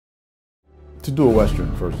To do a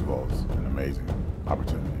Western, first of all, is an amazing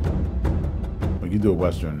opportunity. When you do a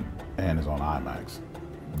Western and it's on IMAX,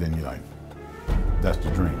 then you're like, that's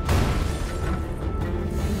the dream.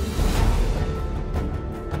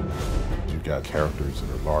 You've got characters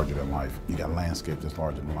that are larger than life. You got landscape that's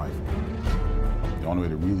larger than life. The only way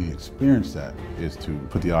to really experience that is to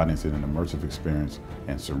put the audience in an immersive experience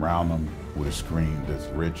and surround them with a screen that's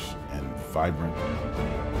rich and vibrant.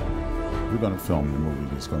 We're going to film the movie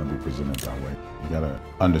that's going to be presented that way. You got to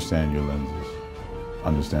understand your lenses,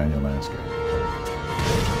 understand your landscape.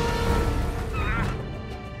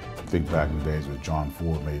 Think back in the days when John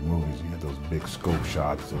Ford made movies, you had those big scope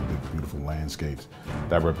shots, those big beautiful landscapes.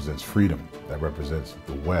 That represents freedom, that represents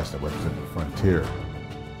the West, that represents the frontier.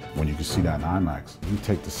 When you can see that in IMAX, you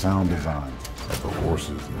take the sound design of the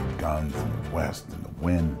horses and the guns and the West and the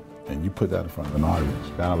wind, and you put that in front of an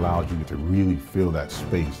audience. That allows you to really feel that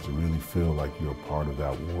space, to really feel like you're a part of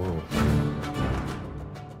that world.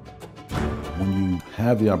 When you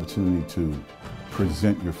have the opportunity to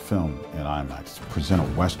present your film in IMAX, present a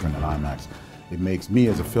Western in IMAX, it makes me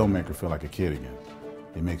as a filmmaker feel like a kid again.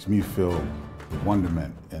 It makes me feel the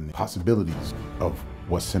wonderment and the possibilities of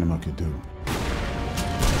what cinema could do.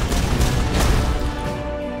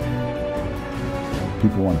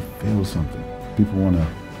 People want to feel something. People want to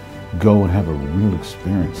go and have a real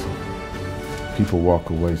experience. People walk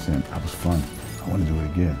away saying, that was fun. I want to do it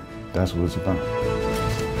again. That's what it's about.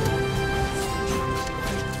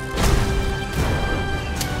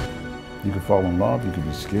 You can fall in love, you can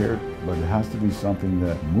be scared, but it has to be something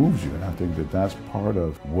that moves you. And I think that that's part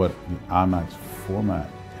of what the IMAX format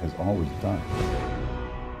has always done.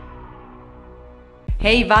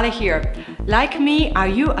 Hey, Vale here. Like me, are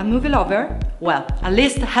you a movie lover? Well, a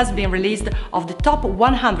list has been released of the top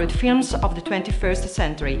 100 films of the 21st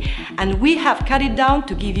century, and we have cut it down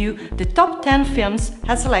to give you the top 10 films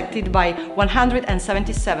as selected by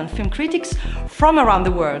 177 film critics from around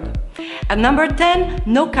the world. At number 10,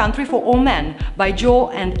 No Country for Old Men by Joe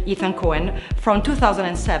and Ethan Coen from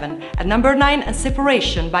 2007. At number 9,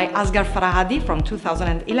 Separation by Asghar Farhadi from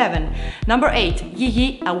 2011. Number 8, Yi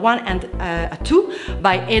Yi, a 1 and a 2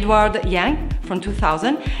 by Edward Yang from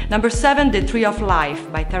 2000. Number 7, The Tree of Life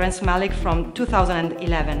by Terrence Malick from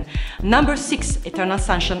 2011. Number 6, Eternal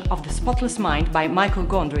Sunshine of the Spotless Mind by Michael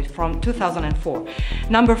Gondry from 2004.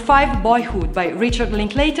 Number 5, Boyhood by Richard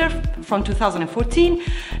Linklater from 2014.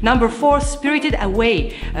 Number 4, Spirited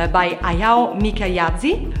Away by Hayao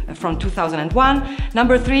Miyazaki from 2001.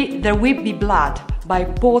 Number 3, There Will Be Blood by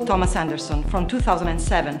Paul Thomas Anderson from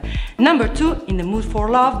 2007. Number 2, In the Mood for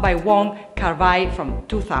Love by Wong Kar-wai from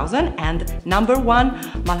 2000. And number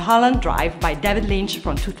 1, Mulholland Drive by David Lynch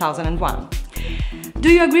from 2001. Do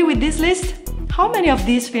you agree with this list? How many of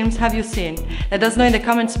these films have you seen? Let us know in the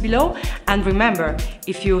comments below, and remember,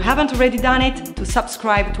 if you haven't already done it, to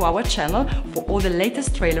subscribe to our channel for all the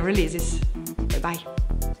latest trailer releases. Bye bye!